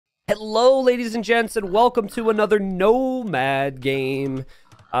Hello, ladies and gents, and welcome to another Nomad game.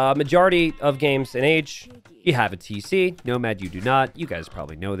 Majority of games in Age, you have a TC. Nomad, you do not. You guys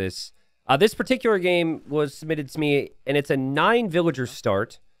probably know this. This particular game was submitted to me, and it's a 9-villager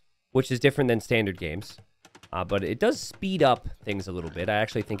start, which is different than standard games. But it does speed up things a little bit. I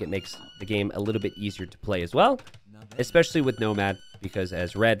actually think it makes the game a little bit easier to play as well, especially with Nomad, because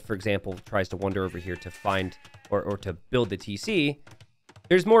as Red, for example, tries to wander over here to find or to build the TC,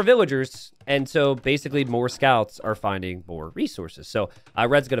 there's more villagers, and so basically more scouts are finding more resources. So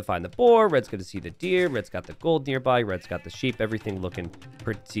Red's going to find the boar, Red's going to see the deer, Red's got the gold nearby, Red's got the sheep, everything looking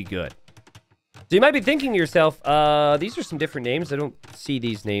pretty good. So you might be thinking to yourself, these are some different names. I don't see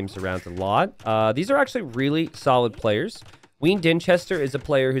these names around a lot. These are actually really solid players. Ween Dinchester is a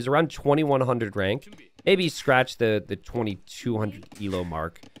player who's around 2100 rank. Maybe scratch the 2200 elo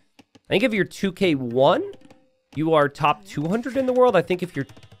mark. I think if you're 2K1, you are top 200 in the world. I think if you're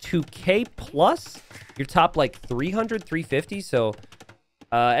 2K plus, you're top like 300, 350. So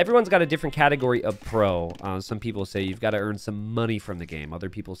everyone's got a different category of pro. Some people say you've got to earn some money from the game. Other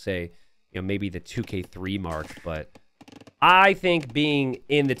people say, you know, maybe the 2K3 mark. But I think being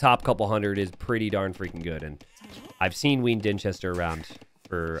in the top couple hundred is pretty darn freaking good. And I've seen Ween Dinchester around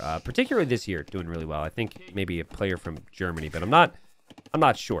for particularly this year doing really well. I think maybe a player from Germany, but I'm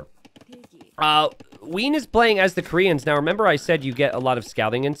not sure. Ween is playing as the Koreans. Now, remember I said you get a lot of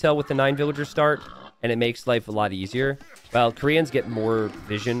scouting intel with the 9-villager start, and it makes life a lot easier? Well, Koreans get more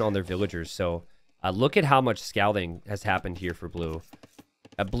vision on their villagers, so look at how much scouting has happened here for Blue.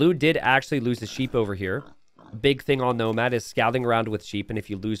 Blue did actually lose the sheep over here. Big thing on Nomad is scouting around with sheep, and if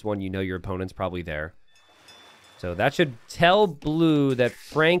you lose one, you know your opponent's probably there. So that should tell Blue that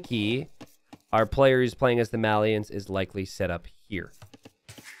Frankie, our player who's playing as the Malians, is likely set up here.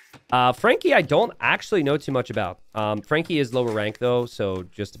 Frankie, I don't actually know too much about. Frankie is lower rank, though, so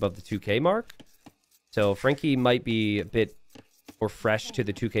just above the 2K mark. So Frankie might be a bit more fresh to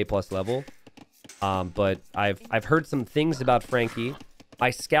the 2K plus level. But I've heard some things about Frankie. My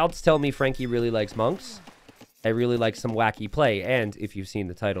scouts tell me Frankie really likes monks. I really like some wacky play. And if you've seen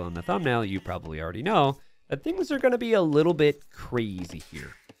the title and the thumbnail, you probably already know that things are going to be a little bit crazy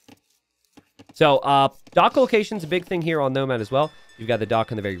here. So, dock location's a big thing here on Nomad as well. You've got the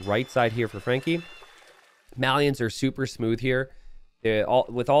dock on the very right side here for Frankie. Malians are super smooth here.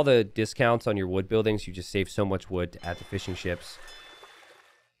 With all the discounts on your wood buildings, you just save so much wood to add the fishing ships.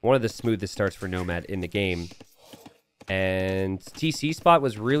 One of the smoothest starts for Nomad in the game. And TC spot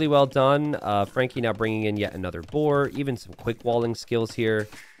was really well done. Frankie now bringing in yet another boar. Even some quick walling skills here,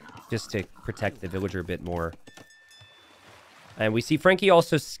 just to protect the villager a bit more. And we see Frankie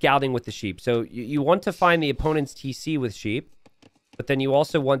also scouting with the sheep. So you want to find the opponent's TC with sheep, but then you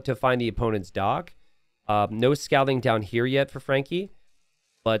also want to find the opponent's dock. No scouting down here yet for Frankie,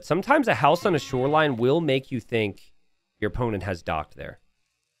 but sometimes a house on a shoreline will make you think your opponent has docked there.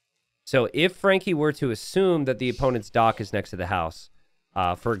 So if Frankie were to assume that the opponent's dock is next to the house,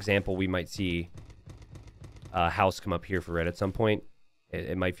 for example, we might see a house come up here for Red at some point.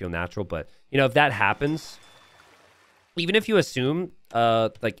 It might feel natural, but, you know, if that happens, even if you assume,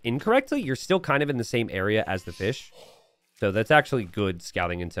 like, incorrectly, you're still kind of in the same area as the fish. So that's actually good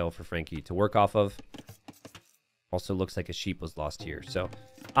scouting intel for Frankie to work off of. Also looks like a sheep was lost here. So,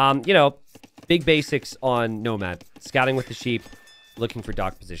 you know, big basics on Nomad. Scouting with the sheep, looking for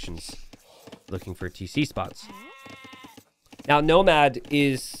dock positions, looking for TC spots. Now, Nomad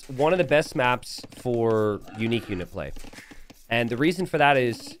is one of the best maps for unique unit play. And the reason for that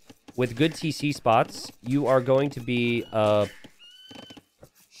is, with good TC spots, you are going to be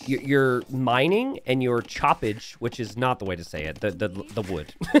your mining and your choppage, which is not the way to say it, the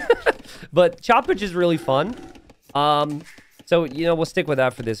wood. But choppage is really fun. So, you know, we'll stick with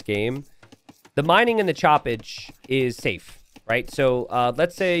that for this game. The mining and the choppage is safe, right? So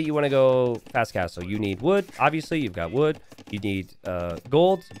let's say you want to go fast castle. You need wood. Obviously, you've got wood. You need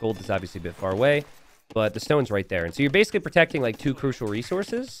gold. Gold is obviously a bit far away, but the stone's right there. And so you're basically protecting like two crucial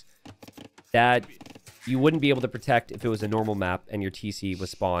resources that you wouldn't be able to protect if it was a normal map and your TC was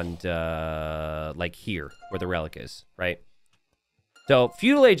spawned like here, where the relic is, right? So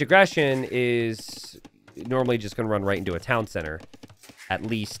feudal age aggression is normally just going to run right into a town center, at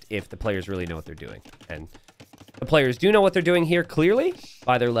least if the players really know what they're doing. And the players do know what they're doing here, clearly,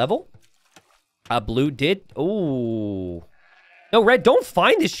 by their level. Blue did... Oh. No, Red, don't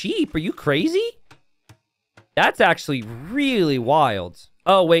find the sheep. Are you crazy? That's actually really wild.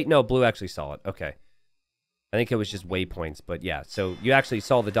 Oh, wait, no, Blue actually saw it. Okay. I think it was just waypoints, but yeah. So you actually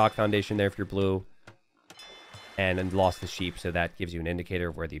saw the dock foundation there if you're Blue. And then lost the sheep, so that gives you an indicator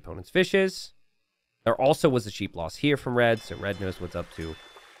of where the opponent's fish is. There also was a sheep loss here from Red, so Red knows what's up to.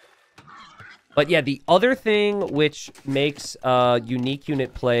 But yeah, the other thing which makes unique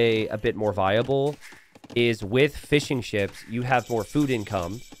unit play a bit more viable is with fishing ships, you have more food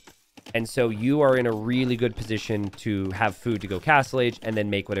income. And so you are in a really good position to have food to go Castle Age and then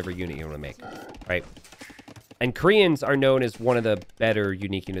make whatever unit you want to make, right? And Koreans are known as one of the better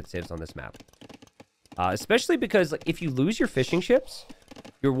unique unit civs on this map. Especially because like, if you lose your fishing ships,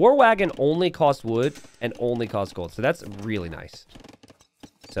 your war wagon only costs wood and only costs gold. So that's really nice.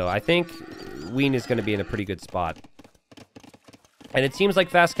 So I think Wien is going to be in a pretty good spot. And it seems like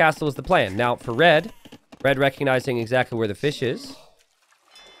Fast Castle is the plan. Now for Red recognizing exactly where the fish is.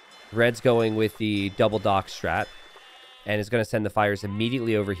 Red's going with the double dock strat and is going to send the fires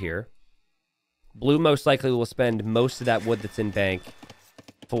immediately over here. Blue most likely will spend most of that wood that's in bank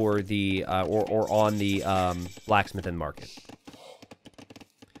for the, or on the blacksmith and market.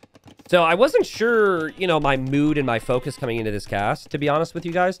 So I wasn't sure, you know, my mood and my focus coming into this cast, to be honest with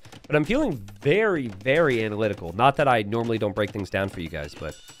you guys, but I'm feeling very, very analytical. Not that I normally don't break things down for you guys,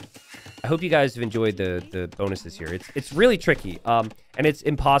 but I hope you guys have enjoyed the bonuses here. It's really tricky, and it's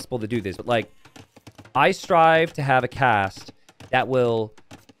impossible to do this, but like, I strive to have a cast that will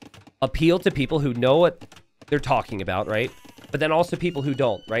appeal to people who know what they're talking about, right? But then also people who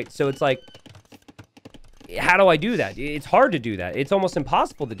don't, right? So it's like, how do I do that? It's hard to do that. It's almost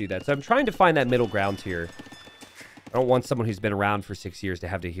impossible to do that. So I'm trying to find that middle ground here. I don't want someone who's been around for 6 years to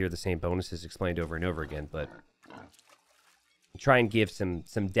have to hear the same bonuses explained over and over again, but try and give some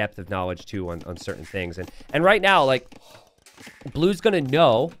depth of knowledge too on certain things. And right now, like, Blue's gonna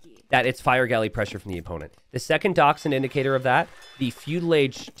know that it's fire galley pressure from the opponent. The second dock's an indicator of that. The feudal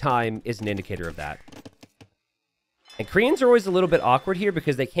age time is an indicator of that. And Koreans are always a little bit awkward here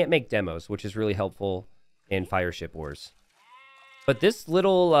because they can't make demos, which is really helpful in Fire Ship Wars. But this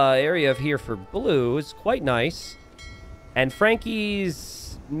little area of here for Blue is quite nice. And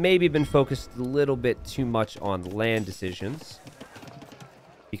Frankie's maybe been focused a little bit too much on land decisions.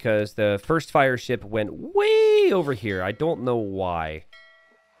 Because the first fire ship went way over here. I don't know why.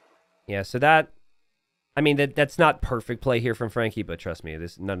 Yeah, so that... I mean, that's not perfect play here from Frankie, but trust me,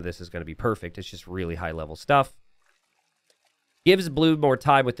 none of this is going to be perfect. It's just really high-level stuff. Gives Blue more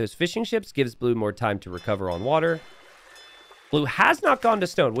time with those fishing ships. Gives Blue more time to recover on water. Blue has not gone to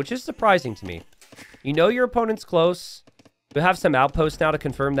stone, which is surprising to me. You know your opponent's close. You have some outposts now to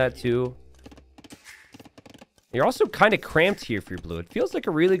confirm that too. You're also kind of cramped here for your Blue. It feels like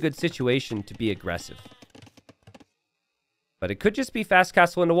a really good situation to be aggressive. But it could just be Fast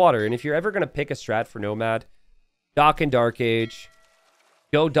Castle into water. And if you're ever going to pick a strat for Nomad, dock in Dark Age,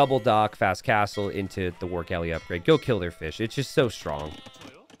 go double dock Fast Castle into the War Galley upgrade. Go kill their fish. It's just so strong.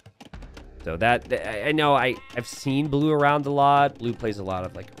 So that, I know I've seen Blue around a lot. Blue plays a lot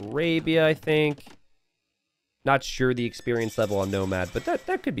of like Arabia, I think. Not sure the experience level on Nomad, but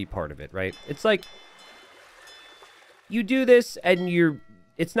that could be part of it, right? It's like, you do this and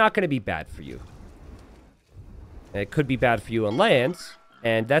it's not going to be bad for you. It could be bad for you on lands,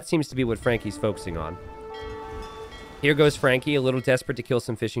 and that seems to be what Frankie's focusing on. Here goes Frankie, a little desperate to kill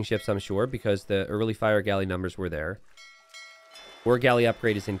some fishing ships, I'm sure, because the early Fire Galley numbers were there. War Galley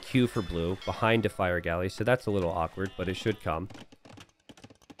upgrade is in queue for Blue, behind a Fire Galley, so that's a little awkward, but it should come.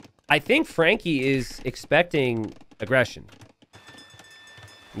 I think Frankie is expecting aggression.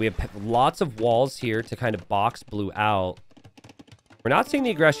 We have lots of walls here to kind of box Blue out. We're not seeing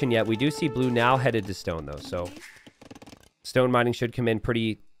the aggression yet. We do see Blue now headed to stone, though, so stone mining should come in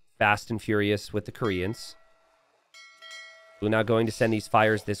pretty fast and furious with the Koreans. Blue now going to send these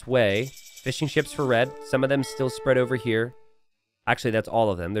fires this way. Fishing ships for Red. Some of them still spread over here. Actually, that's all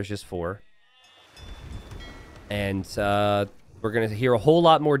of them. There's just 4. And we're going to hear a whole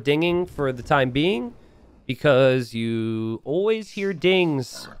lot more dinging for the time being, because you always hear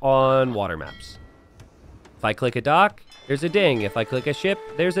dings on water maps. If I click a dock, there's a ding. If I click a ship,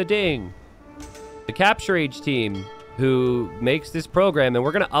 there's a ding. The Capture Age team who makes this program, and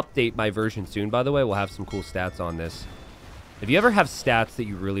we're going to update my version soon, by the way. We'll have some cool stats on this. If you ever have stats that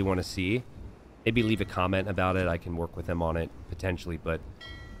you really want to see, maybe leave a comment about it. I can work with them on it, potentially. But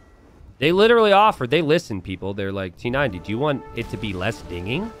they literally offer, they listen, people. They're like, T90, do you want it to be less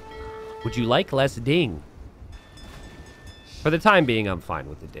dinging? Would you like less ding? For the time being, I'm fine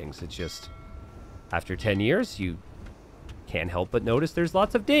with the dings. It's just, after 10 years, you can't help but notice there's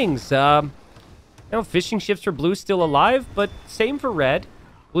lots of dings. You know, fishing ships for Blue still alive, but same for Red.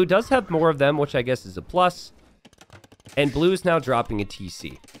 Blue does have more of them, which I guess is a plus. And Blue is now dropping a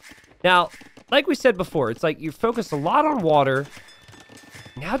TC. Now, like we said before, it's like you focus a lot on water.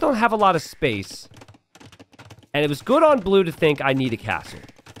 Now don't have a lot of space. And it was good on Blue to think I need a castle.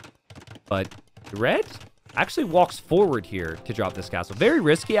 But Red? actually walks forward here to drop this castle. Very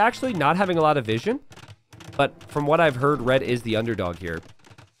risky, actually, not having a lot of vision. But from what I've heard, red is the underdog here.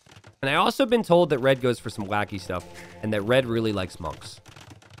 And I also been told that red goes for some wacky stuff and that red really likes monks.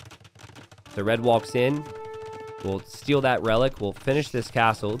 So red walks in. We'll steal that relic. We'll finish this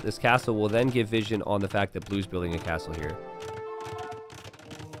castle. This castle will then give vision on the fact that blue's building a castle here.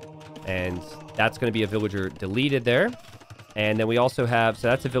 And that's going to be a villager deleted there. And then we also have... So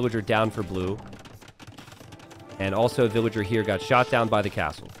that's a villager down for blue. And also a villager here got shot down by the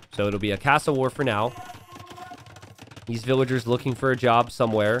castle. So it'll be a castle war for now. These villagers looking for a job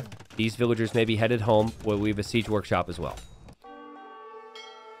somewhere. These villagers may be headed home. Well, we have a siege workshop as well.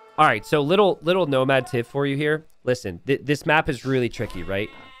 All right, so little nomad tip for you here. Listen, this map is really tricky, right?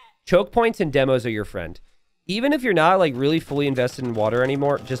 Choke points and demos are your friend. Even if you're not like really fully invested in water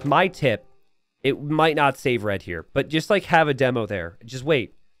anymore, just my tip, it might not save red here, but just like have a demo there. Just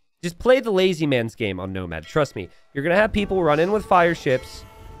wait. Just play the lazy man's game on Nomad. Trust me, you're going to have people run in with fire ships,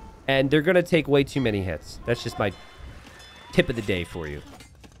 and they're going to take way too many hits. That's just my tip of the day for you.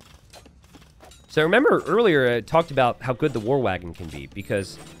 So remember earlier I talked about how good the War Wagon can be,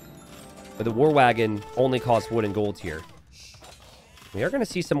 because the War Wagon only costs wood and gold here. We are going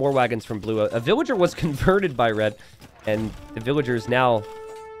to see some War Wagons from blue. A villager was converted by red, and the villager is now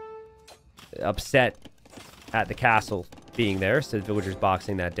upset at the castle being there, so the villager's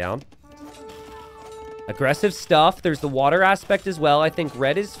boxing that down. Aggressive stuff. There's the water aspect as well. I think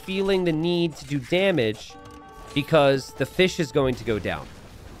red is feeling the need to do damage because the fish is going to go down.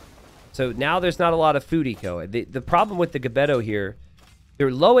 So now there's not a lot of food eco. The problem with the Gebetto here,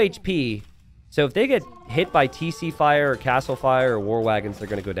 they're low HP, so if they get hit by TC fire or castle fire or war wagons, they're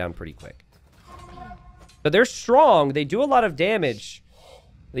going to go down pretty quick. But they're strong. They do a lot of damage.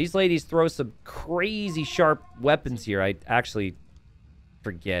 These ladies throw some crazy sharp weapons here. I actually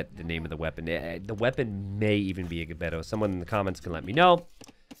forget the name of the weapon. The weapon may even be a Gebetto. Someone in the comments can let me know.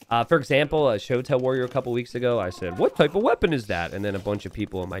 For example, a Showtell Warrior a couple weeks ago, I said, what type of weapon is that? And then a bunch of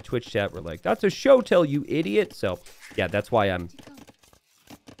people in my Twitch chat were like, that's a Showtell, you idiot. So, yeah, that's why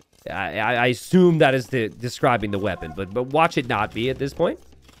I assume that is describing the weapon. But watch it not be at this point.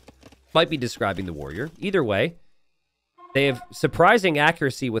 Might be describing the warrior. Either way, they have surprising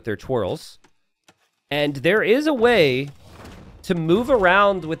accuracy with their twirls. And there is a way to move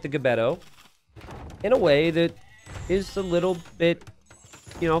around with the Gebetto in a way that is a little bit,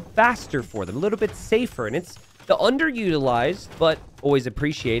 you know, faster for them, a little bit safer. And it's the underutilized, but always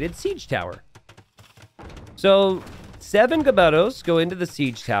appreciated siege tower. So 7 Gebettos go into the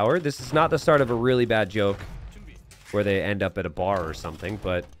siege tower. This is not the start of a really bad joke where they end up at a bar or something,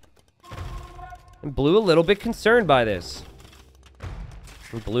 but and blue a little bit concerned by this.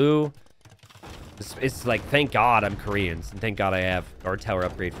 And blue, it's like, thank God I'm Koreans, and thank God I have guard tower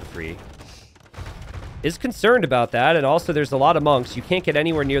upgrade for free. Is concerned about that, and also there's a lot of monks. You can't get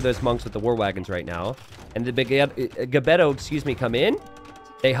anywhere near those monks with the war wagons right now. And the big Gebetto, excuse me, come in.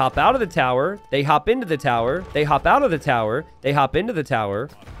 They hop out of the tower. They hop into the tower. They hop out of the tower. They hop into the tower.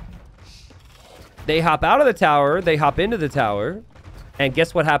 They hop out of the tower. They hop into the tower. And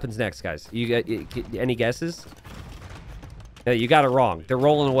guess what happens next, guys? You get any guesses? No, you got it wrong. They're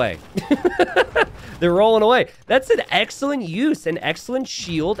rolling away. They're rolling away. That's an excellent use, an excellent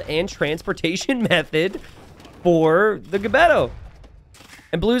shield and transportation method for the Gebetto.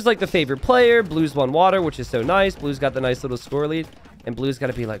 And blue's like the favorite player. Blue's won water, which is so nice. Blue's got the nice little score lead. And blue's got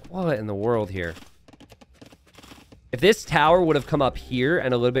to be like, what in the world here? If this tower would have come up here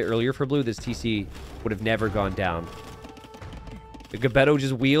and a little bit earlier for blue, this TC would have never gone down. The Gebetto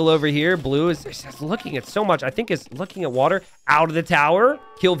just wheel over here. Blue is just looking at so much. I think it's looking at water. Out of the tower.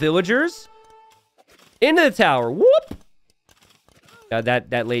 Kill villagers. Into the tower. Whoop.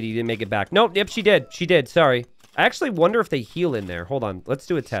 That lady didn't make it back. Nope. Yep, she did. She did. Sorry. I actually wonder if they heal in there. Hold on. Let's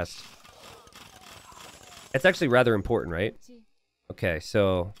do a test. It's actually rather important, right? Okay,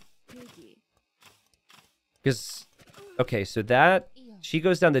 so... Because... Okay, so that... She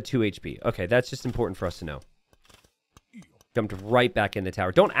goes down to 2 HP. Okay, that's just important for us to know. Jumped right back in the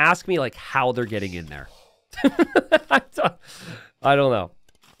tower. Don't ask me, like, how they're getting in there. I don't know.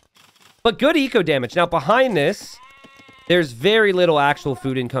 But good eco damage. Now, behind this, there's very little actual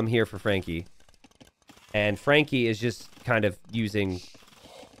food income here for Frankie. And Frankie is just kind of using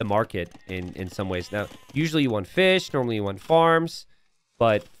the market in some ways. Now, usually you want fish. Normally you want farms.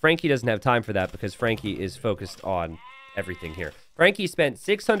 But Frankie doesn't have time for that because Frankie is focused on everything here. Frankie spent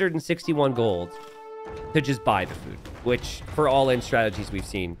 661 gold to just buy the food, which for all-in strategies we've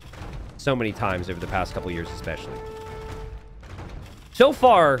seen so many times over the past couple years especially. So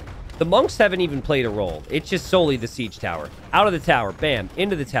far, the monks haven't even played a role. It's just solely the siege tower. Out of the tower, bam,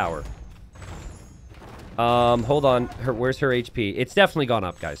 into the tower. Hold on. Where's her HP? It's definitely gone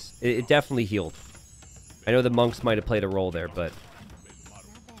up, guys. It definitely healed. I know the monks might have played a role there, but...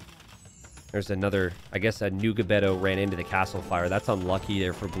 There's another... I guess a new Gabetto ran into the castle fire. That's unlucky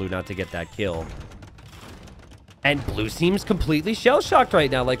there for Blue not to get that kill. And Blue seems completely shell-shocked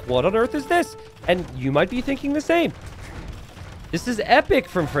right now. Like, what on earth is this? And you might be thinking the same. This is epic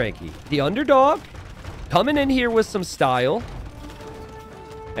from Frankie. The underdog coming in here with some style.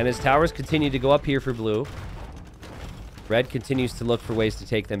 And his towers continue to go up here for Blue. Red continues to look for ways to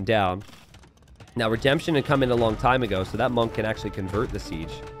take them down. Now, Redemption had come in a long time ago, so that monk can actually convert the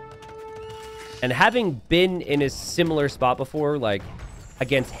siege. And having been in a similar spot before, like,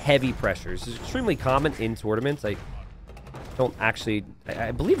 against heavy pressures, is extremely common in tournaments. I don't actually...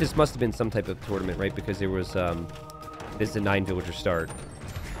 I believe this must have been some type of tournament, right? Because there was... this is a 9-villager start.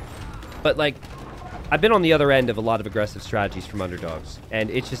 But, like... I've been on the other end of a lot of aggressive strategies from underdogs, and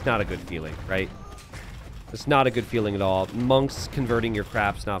it's just not a good feeling, right? It's not a good feeling at all. Monks converting your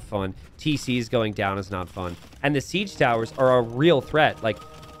crap's not fun. TCs going down is not fun. And the siege towers are a real threat. Like,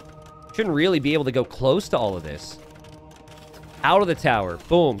 shouldn't really be able to go close to all of this. Out of the tower.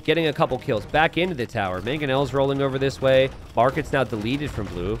 Boom. Getting a couple kills. Back into the tower. Mangonel's rolling over this way. Market's now deleted from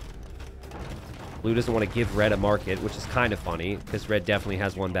Blue. Blue doesn't want to give Red a market, which is kind of funny, because Red definitely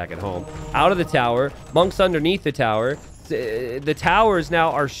has one back at home. Out of the tower. Monks underneath the tower. The towers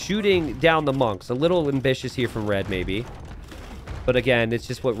now are shooting down the monks. A little ambitious here from Red, maybe. But again, it's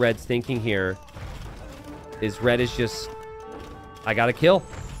just what Red's thinking here. Is Red is just... I gotta kill.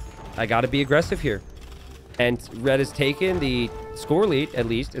 I gotta be aggressive here. And Red has taken the score lead, at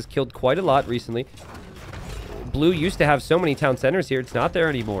least. Has killed quite a lot recently. Blue used to have so many town centers here. It's not there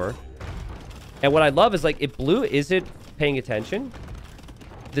anymore. And what I love is, like, if Blue isn't paying attention,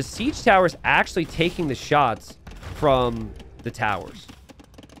 the siege tower is actually taking the shots from the towers.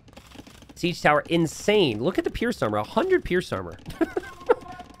 Siege tower, insane. Look at the pierce armor. 100 pierce armor.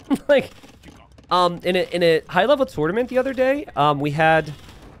 Like, in a high-level tournament the other day, we had,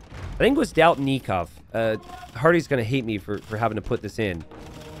 I think it was Doubt Nikov. Hardy's going to hate me for having to put this in.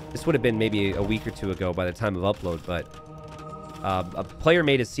 This would have been maybe a week or two ago by the time of upload, but... a player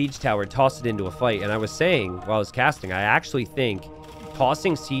made a siege tower, tossed it into a fight, and I was saying while I was casting, I actually think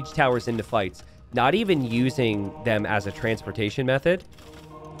tossing siege towers into fights, not even using them as a transportation method,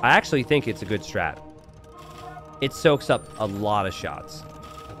 I actually think it's a good strat. It soaks up a lot of shots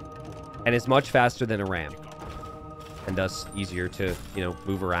and is much faster than a ram, and thus easier to, you know,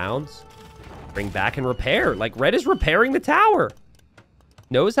 move around, bring back and repair. Like, Red is repairing the tower,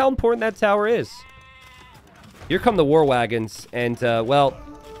 knows how important that tower is. Here come the war wagons, and, well,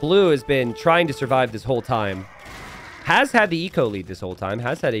 Blue has been trying to survive this whole time. Has had the eco lead this whole time.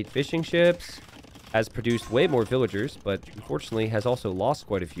 Has had 8 fishing ships. Has produced way more villagers, but unfortunately has also lost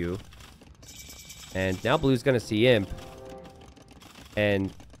quite a few. And now Blue's going to see Imp.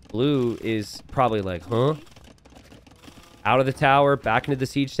 And Blue is probably like, huh? Out of the tower, back into the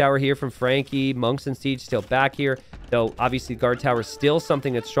siege tower here from Frankie. Monks and siege still back here. Though, obviously, guard tower is still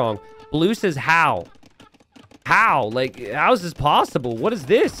something that's strong. Blue says, how? How? Like, how is this possible? What is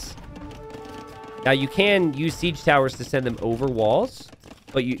this? Now, you can use siege towers to send them over walls,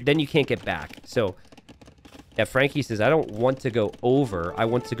 but then you can't get back. So, yeah, Frankie says, I don't want to go over. I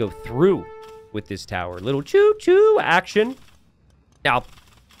want to go through with this tower. Little choo-choo action. Now,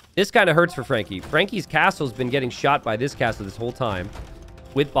 this kind of hurts for Frankie. Frankie's castle's been getting shot by this castle this whole time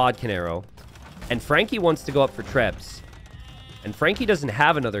with Bodkin Arrow. And Frankie wants to go up for Trebs. And Frankie doesn't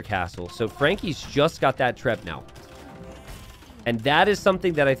have another castle, so Frankie's just got that Treb now. And that is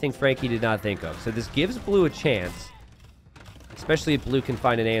something that I think Frankie did not think of. So this gives Blue a chance, especially if Blue can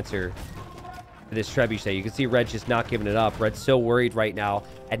find an answer to this trebuchet. You can see Red just not giving it up. Red's so worried right now,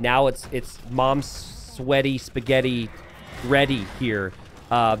 and now it's Mom's sweaty spaghetti ready here.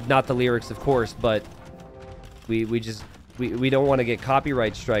 Not the lyrics, of course, but we don't want to get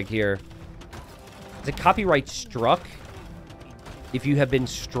copyright strike here. Is it copyright struck? If you have been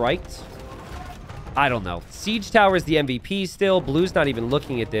striked? I don't know. Siege Tower is the MVP still. Blue's not even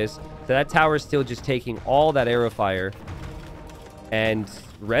looking at this. So that tower is still just taking all that arrow fire. And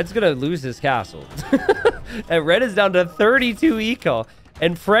Red's going to lose his castle. And Red is down to 32 eco.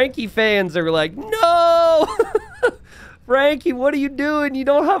 And Frankie fans are like, no! Frankie, what are you doing? You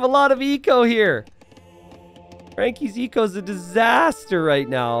don't have a lot of eco here. Frankie's eco is a disaster right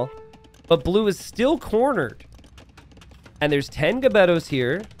now. But Blue is still cornered. And there's 10 Gabettos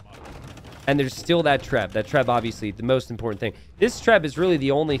here. And there's still that Treb. That Treb, obviously, the most important thing. This Treb is really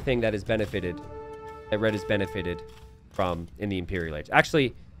the only thing that has benefited, that Red has benefited from in the Imperial Age.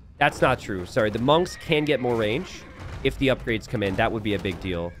 Actually, that's not true. Sorry, the monks can get more range if the upgrades come in. That would be a big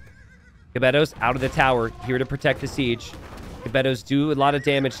deal. Gebetto's out of the tower, here to protect the siege. Gebetto's do a lot of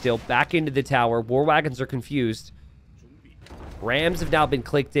damage still. Back into the tower. War wagons are confused. Rams have now been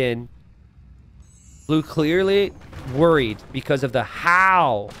clicked in. Blue clearly worried because of the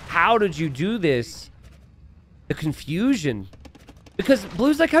how. How did you do this? The confusion. Because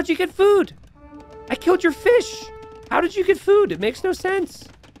Blue's like, how'd you get food? I killed your fish. How did you get food? It makes no sense.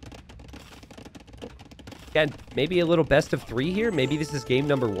 Again, maybe a little best of 3 here. Maybe this is game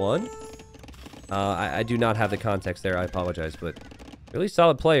number 1. I do not have the context there. I apologize, but really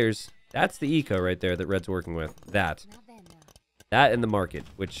solid players. That's the eco right there that Red's working with. That and the market,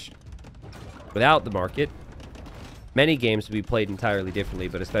 which without the market, many games would be played entirely differently,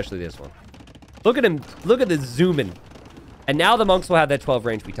 but especially this one. Look at him. Look at the zoom in. And now the monks will have that 12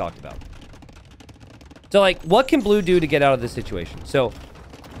 range we talked about. So, like, what can Blue do to get out of this situation? So,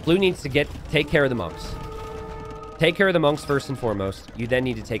 Blue needs to take care of the monks. Take care of the monks first and foremost. You then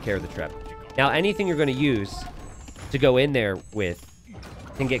need to take care of the trap. Now, anything you're going to use to go in there with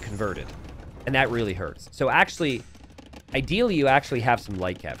can get converted. And that really hurts. So, actually, ideally, you actually have some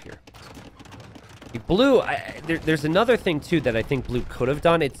light cap here. Blue, there's another thing, too, that I think Blue could have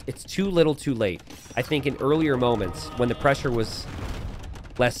done. It's too little too late. I think in earlier moments, when the pressure was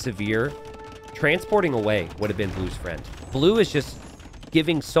less severe, transporting away would have been Blue's friend. Blue is just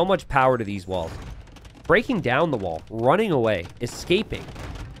giving so much power to these walls. Breaking down the wall, running away, escaping.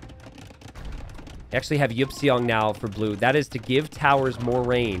 You actually have Yupseong now for Blue. That is to give towers more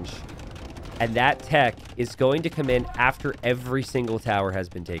range. And that tech is going to come in after every single tower has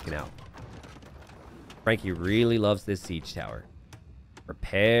been taken out. Frankie really loves this siege tower.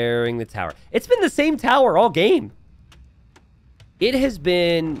 Repairing the tower. It's been the same tower all game. It has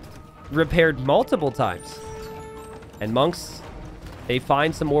been repaired multiple times. And monks, they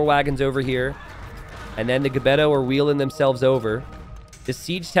find some more wagons over here. And then the Gebetto are wheeling themselves over. The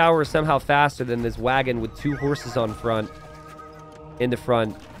siege tower is somehow faster than this wagon with 2 horses in the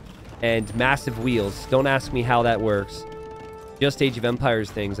front and massive wheels. Don't ask me how that works. Just Age of Empires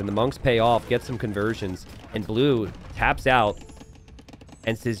things, and the monks pay off, get some conversions, and Blue taps out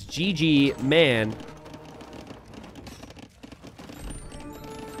and says, GG, man.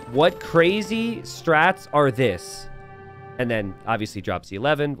 What crazy strats are this? And then obviously drops the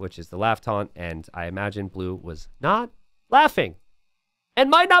 11, which is the laugh taunt, and I imagine Blue was not laughing. And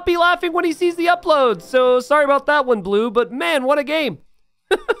might not be laughing when he sees the upload. So sorry about that one, Blue, but man, what a game.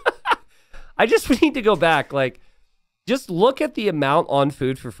 I just need to go back, like, just look at the amount on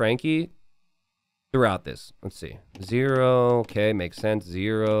food for Frankie throughout this. Let's see. 0. Okay, makes sense.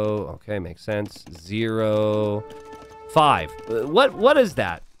 0. Okay, makes sense. 0. 5. What is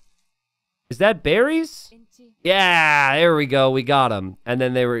that? Is that berries? Yeah, there we go. We got him. And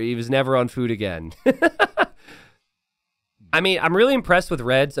then he was never on food again. I mean, I'm really impressed with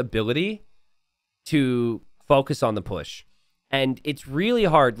Red's ability to focus on the push. And it's really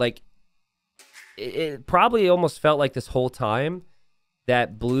hard. Like, it probably almost felt like this whole time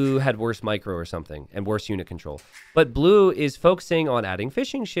that Blue had worse micro or something and worse unit control. But Blue is focusing on adding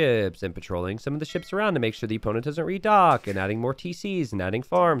fishing ships and patrolling some of the ships around to make sure the opponent doesn't redock, and adding more TCs and adding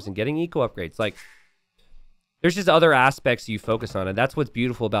farms and getting eco upgrades. Like, there's just other aspects you focus on, and that's what's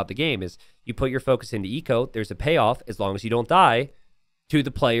beautiful about the game is you put your focus into eco, there's a payoff as long as you don't die to the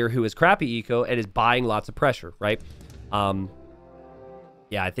player who is crappy eco and is buying lots of pressure, right?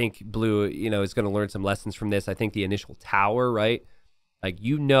 Yeah, I think Blue, is going to learn some lessons from this. I think the initial tower, right? Like,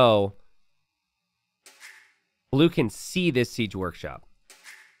 Blue can see this Siege Workshop.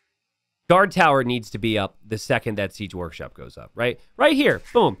 Guard tower needs to be up the second that Siege Workshop goes up, right? Right here,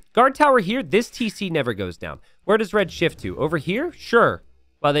 boom. Guard tower here, this TC never goes down. Where does Red shift to? Over here? Sure.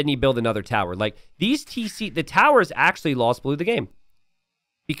 Well, then you build another tower. Like, these TC, the towers actually lost Blue the game.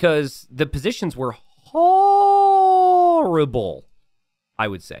 Because the positions were horrible, I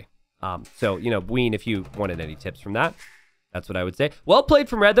would say. So, Ween, if you wanted any tips from that, that's what I would say. Well played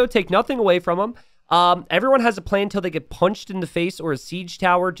from Red, though. Take nothing away from him. Everyone has a plan until they get punched in the face or a siege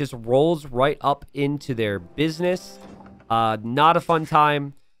tower just rolls right up into their business. Not a fun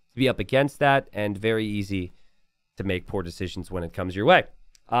time to be up against that, and very easy to make poor decisions when it comes your way.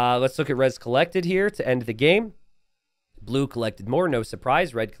 Let's look at Red's collected here to end the game. Blue collected more, no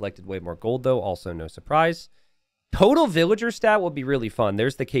surprise. Red collected way more gold, though, also no surprise. Total villager stat will be really fun.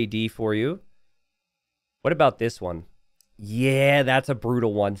 There's the KD for you. What about this one? Yeah, that's a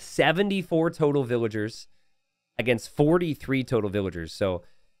brutal one. 74 total villagers against 43 total villagers. So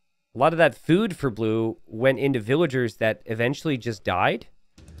a lot of that food for Blue went into villagers that eventually just died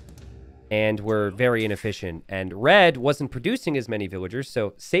and were very inefficient. And Red wasn't producing as many villagers,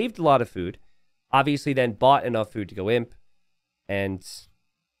 so saved a lot of food. Obviously then bought enough food to go imp. And,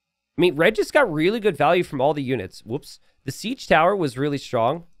 I mean, red just got really good value from all the units. Whoops. The Siege Tower was really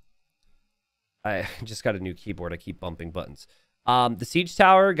strong. I just got a new keyboard. I keep bumping buttons. The Siege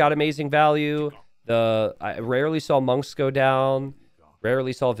Tower got amazing value. I rarely saw monks go down.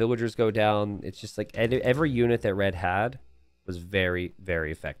 Rarely saw villagers go down. It's just like every unit that red had was very,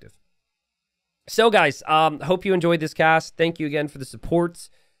 very effective. So, guys, hope you enjoyed this cast. Thank you again for the support.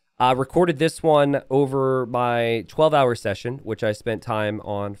 Recorded this one over my 12-hour session, which I spent time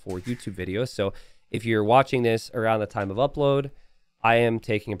on for YouTube videos. So if you're watching this around the time of upload, I am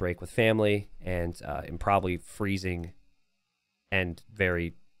taking a break with family and am probably freezing and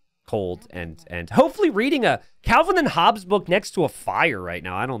very cold and hopefully reading a Calvin and Hobbes book next to a fire right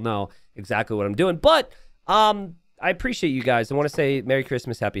now. I don't know exactly what I'm doing, but I appreciate you guys. I want to say Merry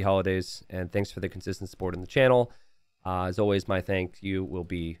Christmas, Happy Holidays, and thanks for the consistent support in the channel. As always, my thank you will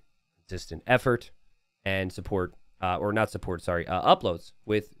be consistent effort and support, or not support, sorry, uploads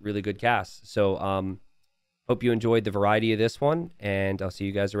with really good casts. So hope you enjoyed the variety of this one, and I'll see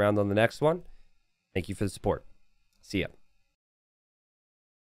you guys around on the next one. Thank you for the support. See ya.